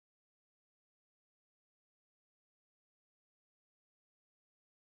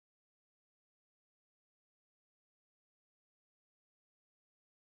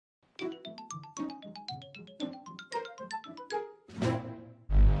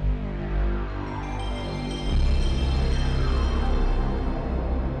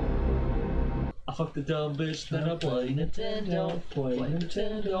I fucked the dumb bitch, then I play Nintendo, play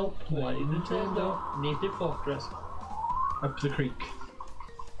Nintendo, play Nintendo. Native Fortress. Up the creek.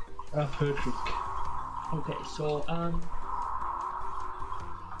 Up her creek. Okay, so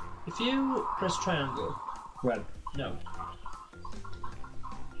if you press triangle. Well. No.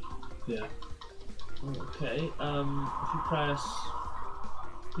 Yeah. Okay. If you press,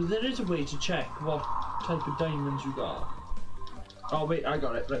 because there is a way to check what type of diamonds you got. Oh wait, I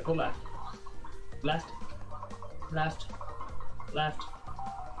got it. Right, go left. Left. Left. Left.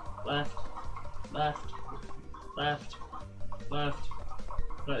 Left. Left. Left. Left.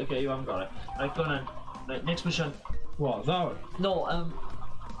 Right, okay, you haven't got it. Right, go on. Right, next mission. What, that one? No,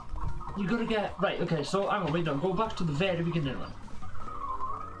 you gotta get... Right, okay, so hang on, wait, no, go back to the very beginning one.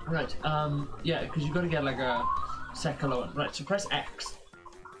 Right, yeah, because you gotta get like a second one. Right, so press X.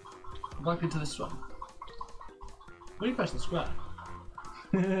 Go back into this one. What are you pressing square?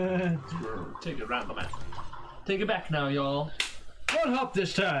 Take it round the map. Take it back now, y'all. One hop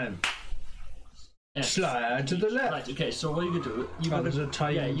this time. X. Slide to the left. Right, okay, so what you gonna do? You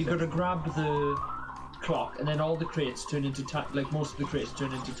gotta grab the clock, and then all the crates turn into time. Like most of the crates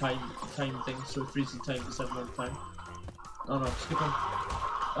turn into time things, so it freezes time for 7 minutes time. Oh no, skip on.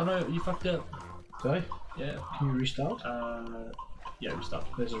 Oh no, you fucked up. Did I? Yeah. Can you restart? Yeah, restart.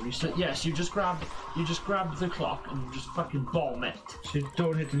 There's a restart. So, yes, you just grab the clock and you just fucking bomb it. So you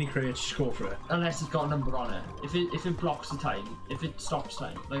don't hit any crates, just go for it. Unless it's got a number on it. If it blocks the time, if it stops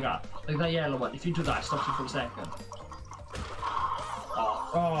time, like that yellow one. If you do that, it stops it for a second.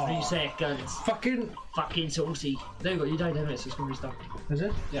 Oh, 3 seconds. Fucking saucy. There you go. You died anyway, so it's gonna restart. Is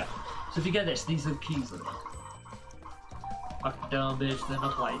it? Yeah. So if you get this, these are the keys. Fuck dumb bitch, then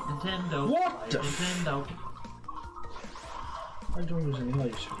I play Nintendo. What the Nintendo. I don't use any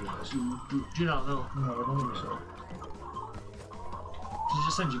lights for this. Do you not know? No, I don't think so. Did you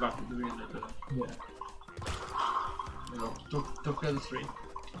just send you back to the beginning of it? Yeah. There you go. Don't go to 3.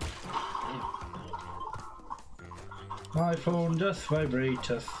 My phone doth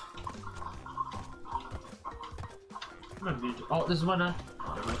vibrateth. Oh, there's one there.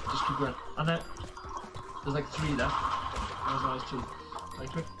 Just keep going. And there. There's like 3 there. There's always 2. Right,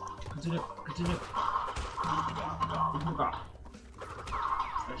 quick. Continue. Continue. Back.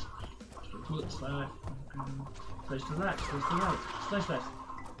 Slice. Slide. Slice to the left. Slice to the right. Slice. Slice.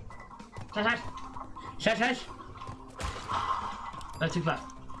 Right, take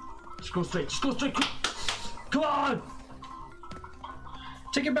left. Just go straight. Just go straight. Come on!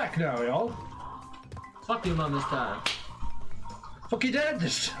 Take it back now, y'all. Fuck your mum this time. Fuck your dad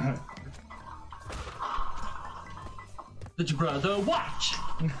this time. Let your brother watch.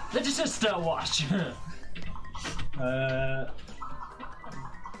 Let your sister watch.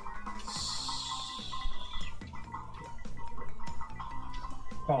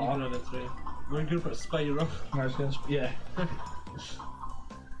 Oh, another 3. We're gonna put a spider up. I was gonna, yeah.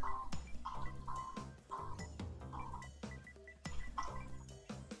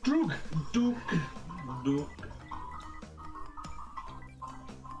 Duke.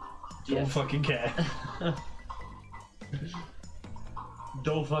 Don't fucking care.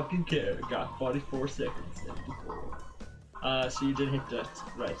 Don't fucking care. Got 44 seconds. 54. So you did hit that.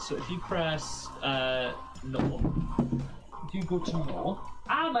 Right, so if you press no. If you go to no.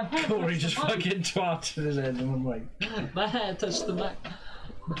 Ah, my head! Corey just fucking twatted his head and I'm like... My head touched the mic.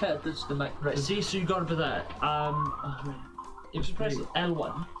 My head touched the mic. Right, see, so you got over there. If you press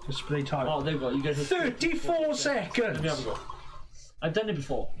L1. Display time. Oh, there you go. You get 34 seconds! Let me have a go. I've done it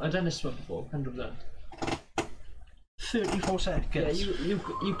before. I've done this one before. 100%. 34 seconds. Yeah,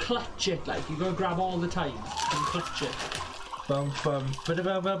 you clutch it like you go grab all the time and clutch it. Bum bum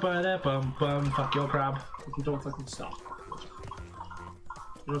bum bum. Fuck your crab. If you don't fucking stop.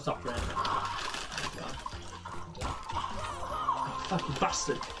 You don't stop for anything. Fucking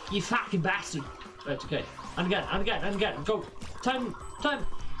bastard. You fucking bastard. Right, okay. And again. Go. Time.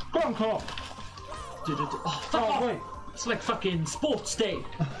 Go on, Cole. Oh, fuck off. Wait. It's like fucking sports day.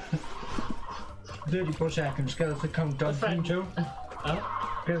 34 seconds. Get the countdown theme tune.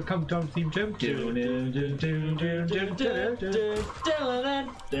 Get the countdown theme tune.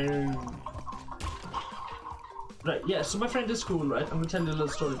 Right, yeah, so my friend in school, right, I'm gonna tell you a little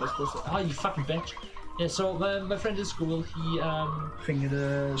story about this. Oh, you fucking bitch. Yeah, so my friend in school, he Fingered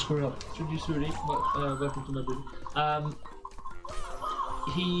a squirrel. Welcome to my baby.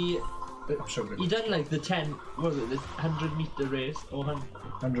 He So good. He done like the 10, what was it, the 100-meter race or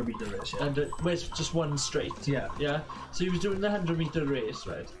 100-meter race, yeah. And where it's just one straight. Yeah. Yeah. So he was doing the 100-meter race,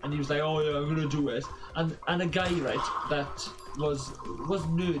 right? And he was like, "Oh yeah, I'm gonna do it." And a guy, right, that was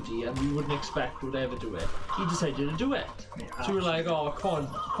nerdy and we wouldn't expect would ever do it. He decided to do it. Yeah, so we were like, "Oh, come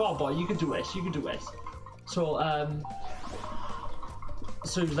on, boy, you can do it. You can do it." So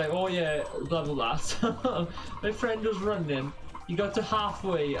so he was like, "Oh yeah, blah blah blah." So my friend was running. He got to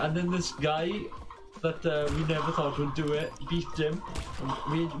halfway, and then this guy that we never thought would do it beat him.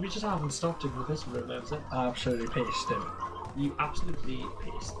 And we just haven't stopped him for this one, remember? Absolutely paced him. You absolutely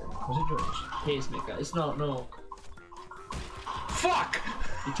paced him. Was it yours? Pacemaker. It's not, no. Fuck!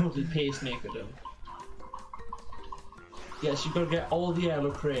 You totally pacemakered him. Yes, you gotta get all the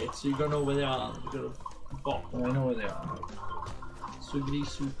yellow crates, so you gotta know where they are. You gotta bop. I know where they are. Swiggity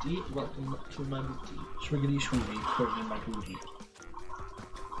sooty, welcome to my booty. Swiggity swooty, swiggity my booty.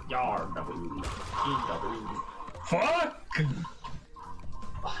 Yar, W. Fuck!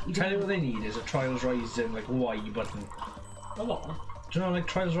 Tell you what they need is a Trials Rising like Y button. Oh, what? Do you know like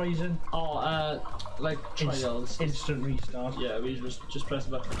Trials Rising? Oh, like Trials. Instant restart. Yeah, we just press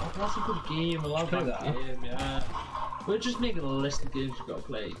the button. Oh, that's a good game. I love Play that that. game, yeah. We're just making a list of games we've got to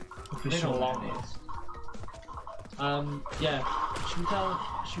play. Make a long list. Yeah. Should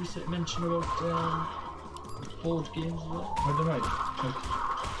we mention about board games as well? I don't know. Like,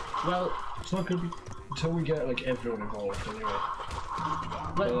 Well, it's not gonna be until we get like everyone involved anyway.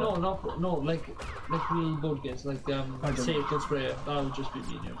 like no, like real board games, like Sane and Spray. That would just be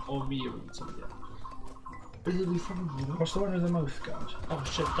me, or me or somebody else. But it'll be fun, you know. What's the one with the mouth guard? Oh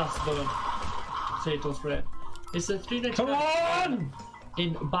shit, that's the one. Sane and Spray. It's a 3 Come on!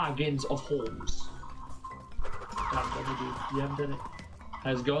 In bargains of homes. You haven't done it.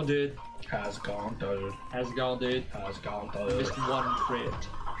 Has gone, dude. Has gone, dude. Has gone, dude. Has gone, You dude. missed one crate.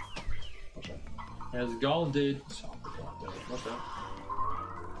 Has gone, dude. What's that?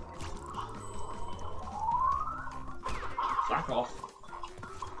 Fuck off.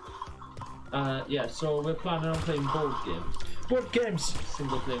 Yeah, so we're planning on playing board games. Board games!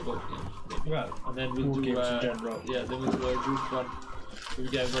 Single player board games, maybe. Well, and then we'll board do games in general. Yeah, then we'll do a group one.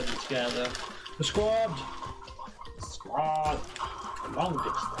 We'll get everybody together. The squad! Squad! Long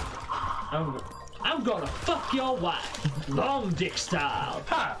dick style. I'm gonna fuck your wife! Long dick style!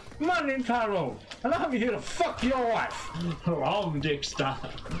 Ha! My name's Tyrone, and I'm here to fuck your wife! Long dick style.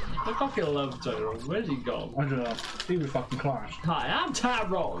 I fucking love Tyrone. Where's he gone? I don't know. He was fucking class. Hi, I'm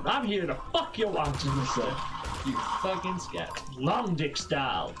Tyrone. I'm here to fuck your wife. You fucking scat. Long dick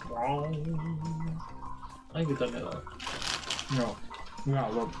style. I ain't done it though. No. No,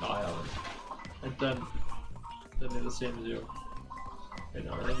 well, I haven't. I've done it the same as you. You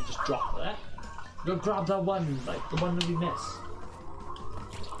know, and then you just drop that. Go grab that one, like the one that we miss.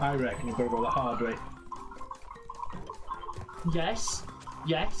 I reckon you've got to go the hard way. Yes.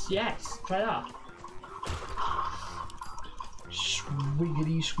 Yes, yes. Try that.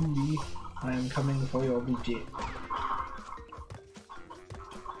 Swiggity scooty, I am coming for your booty.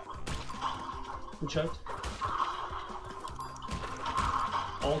 Good shout.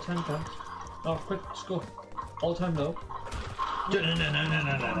 All time count. Oh, quick, let's go. All time low.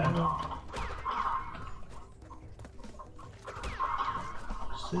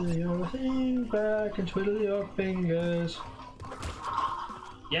 Say your thing back and twiddle your fingers.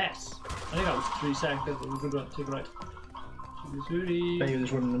 Yes! I think that was 3 seconds. It was a good one. Take a right. Maybe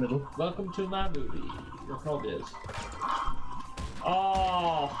there's one in the middle. Welcome to my movie. There probably is.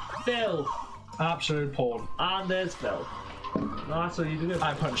 Oh, Phil! Absolute porn. And there's Phil. No, that's what you do.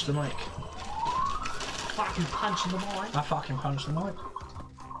 I punched the mic. Fucking punching the mic. I fucking punched the mic.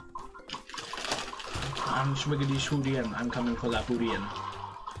 I'm swiggity swooty and I'm coming for that booty in.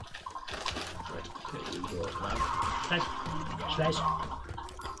 Right, okay, you go, man. Slice.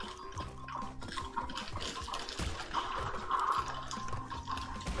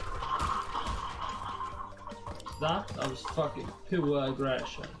 That was fucking pure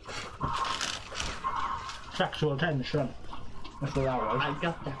aggression. Sexual tension. That's what that was. I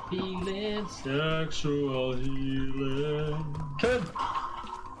got that feeling. Sexual healing. Turn!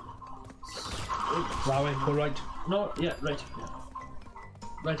 That way, go right. No, yeah, right. Yeah.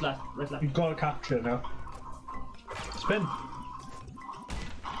 Right, left, right, left. You've got to capture it now. Spin.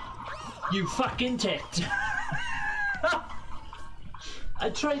 You fucking tit. I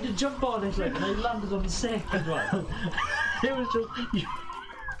tried to jump on it, like, and I landed on the second one. It was just you.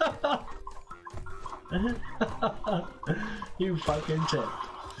 You fucking tit.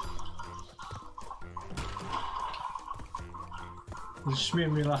 You smear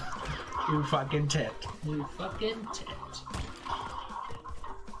me like you fucking tit. You fucking tit.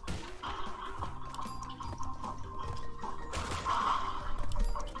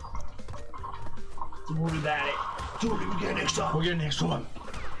 Don't worry about it. Don't worry, we get next time. We'll get next one.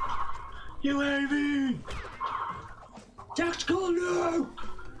 UAV! Tactical nuke!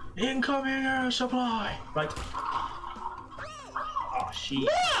 Incoming air supply! Right. Oh shit.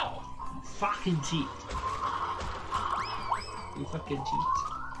 Wow! Fucking cheat. You fucking cheat.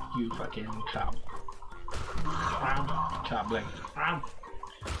 You fucking crab. Crabbling. Crab.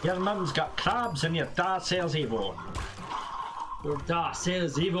 Your mum's got crabs in your dad sales Avon. Your dad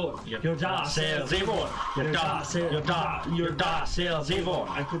sales Avon. Your dad sales Avon. Your dad sales Avon.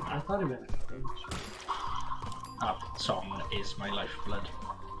 I thought it meant That song is my lifeblood.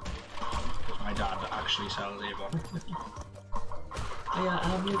 Because my dad actually sells Avon. Yeah,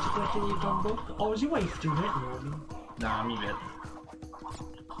 I'm here to get your gun book. Oh, is your wife doing it? No. Nah, me bit.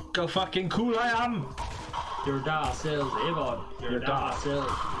 Go fucking cool I am! Your dad sells Avon. Your dad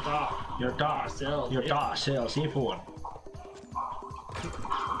sells. Your dad sells Avon.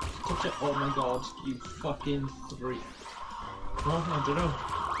 Touch it. Oh my god, you fucking freak. Well, I don't know.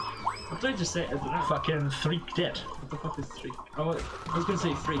 What did I just say? I don't know. Fucking freaked it. What the fuck is freak? Oh, I was gonna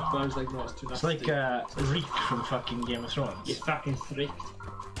say freak, but I was like, no, it's too nasty. It's like Reek from fucking Game of Thrones. You fucking freaked.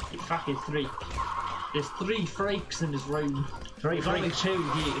 You fucking freak. There's 3 freaks in this room. 3 There's only freaks. 2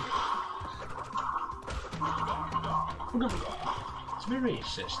 here. It's very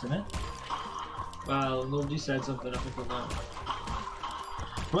racist, isn't it? Well, nobody said something up until now.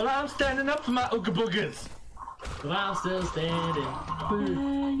 Well, I'm standing up for my ooga boogers. But I'm still standing.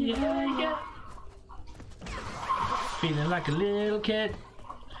 Yeah. Feeling like a little kid.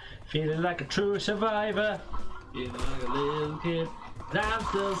 Feeling like a true survivor. Feeling like a little kid. But I'm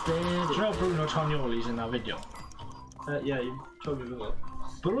still standing. Do you know Bruno Tonioli's in that video? Yeah, you told me before.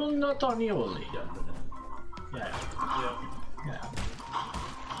 Bruno Tonioli. Yeah. Yeah.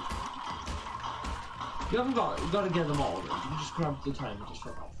 You haven't got. You gotta get them all. You can just grab the time and just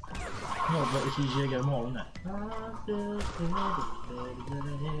fuck off. No, but it's easier to get them all, isn't it?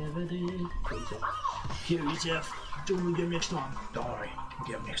 Kill yourself. Don't get next one. Don't worry, we'll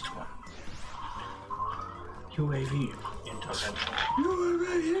get next one. UAV intervention.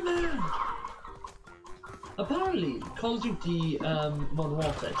 UAV in there. Apparently, Call of Duty Modern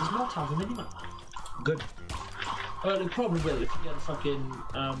Warfare does not have a minimap. Good. Well, it probably will if you get a fucking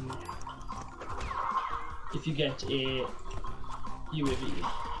if you get a UAV.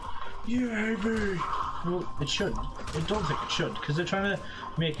 UAV! Well, it should. I don't think it should, because they're trying to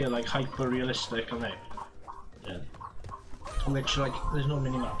make it like hyper realistic, aren't they? Yeah. Which, like, there's no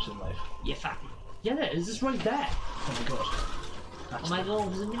mini maps in life. Yeah, fucking. Yeah, there is. It's right there. Oh my god. That's Oh my god,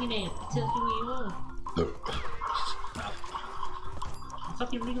 there's a mini-map. Tell me where you are. I'm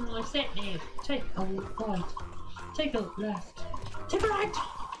fucking reading my set now. Take a right. Take a left. Take a right.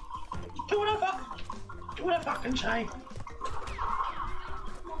 Do what I fucking say.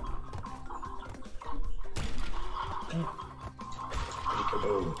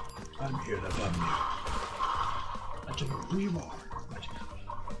 Peekaboo, I'm here to bum you. I don't know who you are.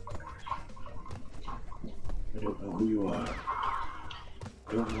 I don't know who you are. I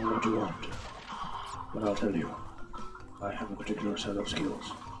don't know what you want. But I'll tell you, I have a particular set of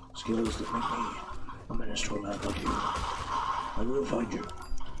skills. Skills that make me a menace to a man like you. I will find you.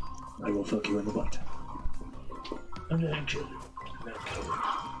 I will fuck you in the butt. And then kill you. And then kill you.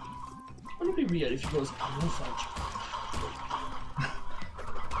 Wouldn't it be weird if he goes, I will fight you.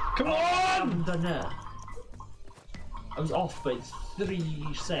 Come on! I'm done there. I was off by 4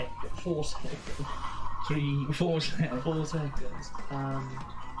 seconds. 3, 4 seconds. 4 seconds.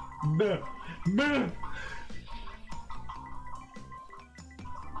 Buh.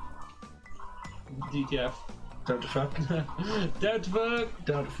 DTF. Don't fuck. Don't fuck.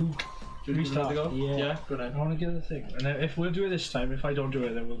 Don't fuck. Should we start? Go? Yeah. Yeah, go I on. want to get the thing. And then if we'll do it this time, if I don't do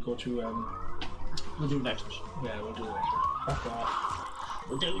it, then we'll go to We'll do next. yeah, we'll do the next one. Fuck off.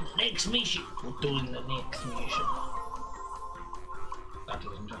 We'll do the next mission. We're doing the next mission. That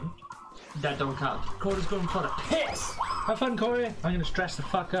doesn't count. That don't count. Corey's going for a piss. Have fun, Corey. I'm gonna stress the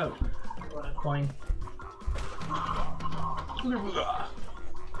fuck out. Fine.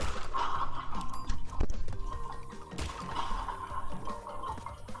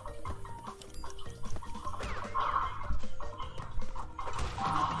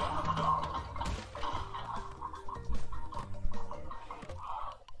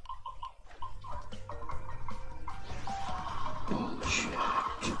 Bullshit.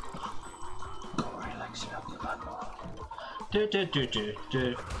 Corey likes it up the butt more. Do do do do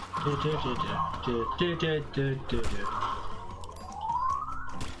do do do do do do do do do.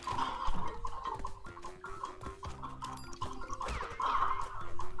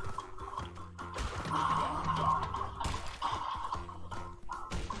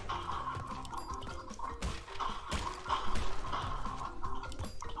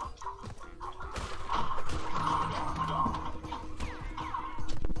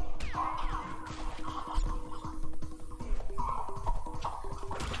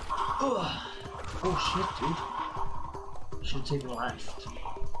 Oh shit, dude. Should take the left.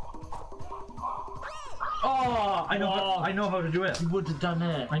 Oh, I know how to do it. You would have done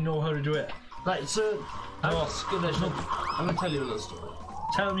it. I know how to do it. Right, so I'm gonna tell you a little story.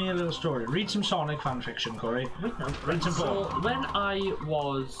 Tell me a little story. Read some Sonic fan fiction, Corey. Wait, no. Read some So poem. when I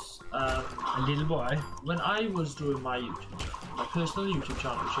was A little boy. when I was doing my YouTube channel, my personal YouTube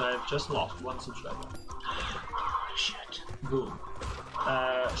channel, which I've just lost 1 subscriber. Shit. Boom.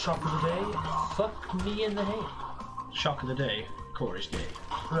 Shock of the day. Fuck me in the head. Shock of the day. Corey's gay.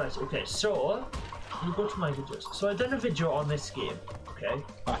 Right. Okay. So you go to my videos. So I done a video on this game. Okay.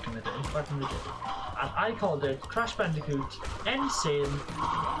 Back in the day. Back in the day. And I called it Crash Bandicoot N Sane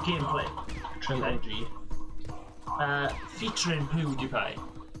Gameplay. Trilogy. Featuring PewDiePie.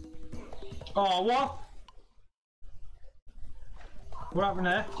 Oh, what? What happened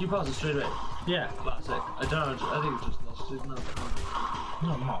there? You pause it straight away. Yeah. Classic. I don't know. I think it's just lost it.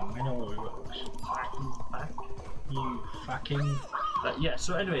 No, Mom, I know how it works. Back. You fucking... Yeah,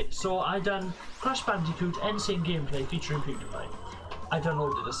 so anyway, so I done Crash Bandicoot N Sane Gameplay featuring PewDiePie. I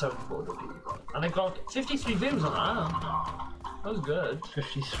downloaded a soundboard of PewDiePie. And I got 53 views on that. That was good.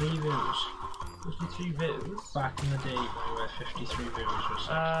 53 views. 53 views. Back in the day where 53 views was...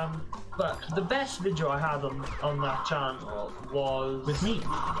 But the best video I had on that channel was... with me. I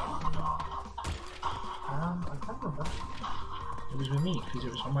can't remember. It was with me, because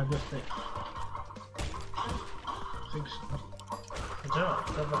it was on my birthday. I think so. I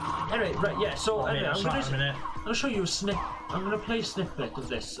don't know. Anyway, right, yeah, so anyway, I'm gonna show you a snip. I'm gonna play a snippet of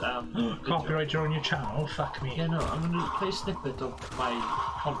this. Copyright on your channel, fuck me. Yeah, no, I'm gonna play a snippet of my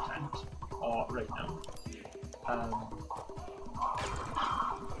content right now.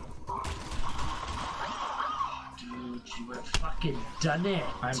 Dude, you would have fucking done it.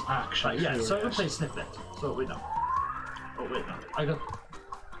 I'm actually right, yeah, furious. so I'm gonna play a snippet. So wait now. Oh wait now. I got.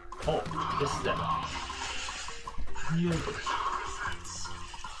 Oh, this is it. You. Yes.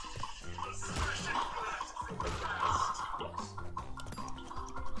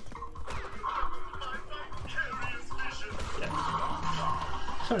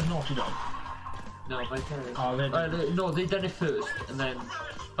 Sorry, Naughty Dog. No, Vicarious. Oh, they did. No, they done it first, and then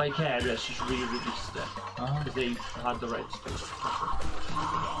Vicarious just re-released it Ah. because they had the rights to it.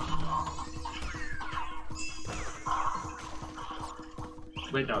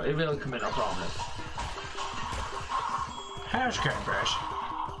 Wait, no, it will come in, I promise. How's it going, Brash?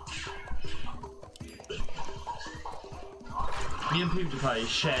 Me and PewDiePie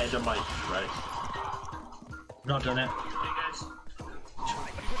shared a mic, right? Not done it.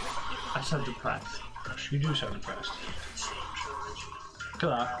 I sound depressed. You do sound impressed. Look at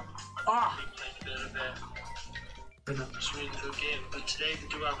that. Ah! It's a really good game, but today we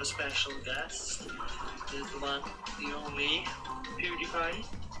do have a special guest. The one, the only, PewDiePie.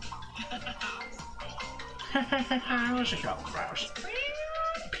 How's it going, Brash?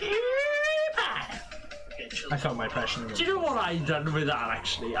 Okay, chill. I felt my impression. Do you know what I done with that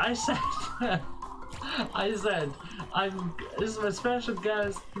actually? I said, this is my special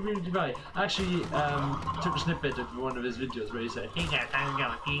guest, PewDiePie. I actually took a snippet of one of his videos where he said, "Hey guys, I'm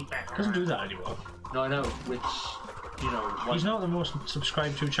gonna keep it." Doesn't do that anymore. No, I know, which, you know, one, He's not the most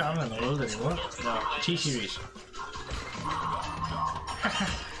subscribed to channel in the world anymore. no. T-Series.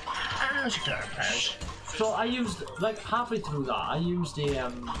 How's it going, Brash? So I used, like, halfway through that, I used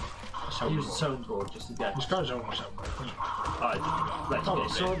a soundboard just to get. He's got his own soundboard. Right, okay,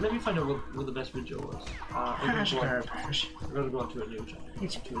 so let me find out what the best video was. I'm How's it gonna going, go Brash? on to a new channel.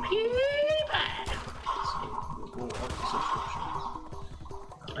 It's PewDiePie. So we'll go on to subscriptions.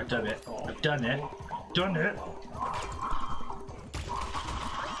 I've done it. I've done it. Done it.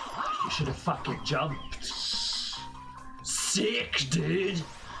 You should have fucking jumped. Sick, dude.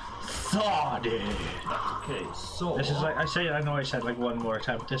 Thawed it. Okay, so This is like, I know I said like one more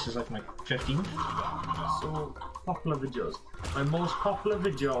attempt. This is like my 15th. so popular videos. My most popular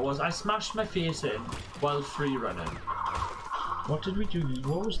video was I smashed my face in while free running. What did we do?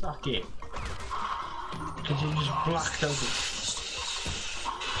 What was that game? Because you just blacked out.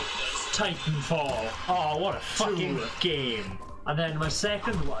 Titanfall. Oh, what a fucking Two. game! And then my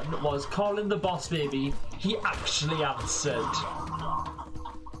second one was calling the boss baby. He actually answered.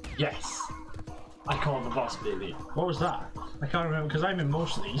 Yes. I called the boss baby. What was that? I can't remember because I'm in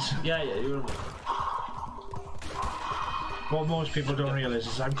most of these. Yeah, you remember. What most people don't realise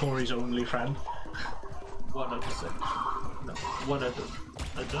is I'm Corey's only friend. 1 out of 6. No, 1 out of.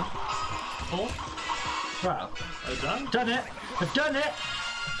 I done? 4? Well, I done? done it! I've done it!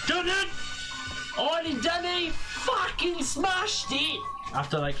 Done it! Already done it! Fucking smashed it!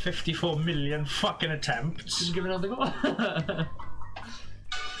 After like 54 million fucking attempts. Didn't give it another go.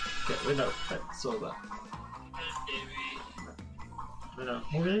 Okay, we know. Right, so that. Baby. We know.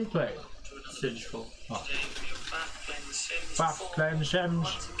 What did he play? Sigeful. Oh. Today we are back playing The Sims Back 4 playing The Sims.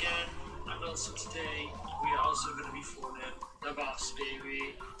 once again, and also today we are also going to be phoning the boss,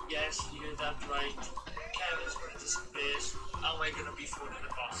 baby. Yes, you heard that right. Kevin's going to disappear, and we're going to be phoning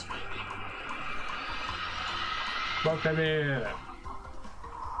the boss, baby. Welcome here.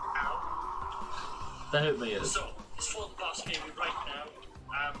 Ow. That hurt my ears. So, let's phone the boss, baby, right now.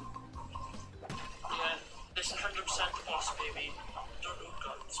 Yeah, this is 100% the boss, baby. Don't know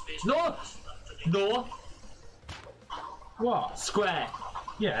God, space. No! No! What? Square.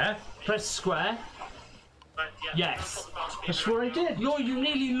 Yeah. Press square. Right, yeah, Yes. phone the boss, baby, That's right what I now. did. No, you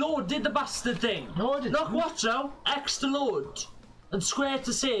nearly loaded the bastard thing. No, I didn't. Look, watch now. X to load. And square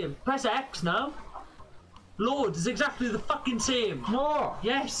to save. Press X now. Load is exactly the fucking same. No.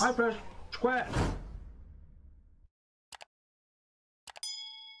 Yes. I pressed square.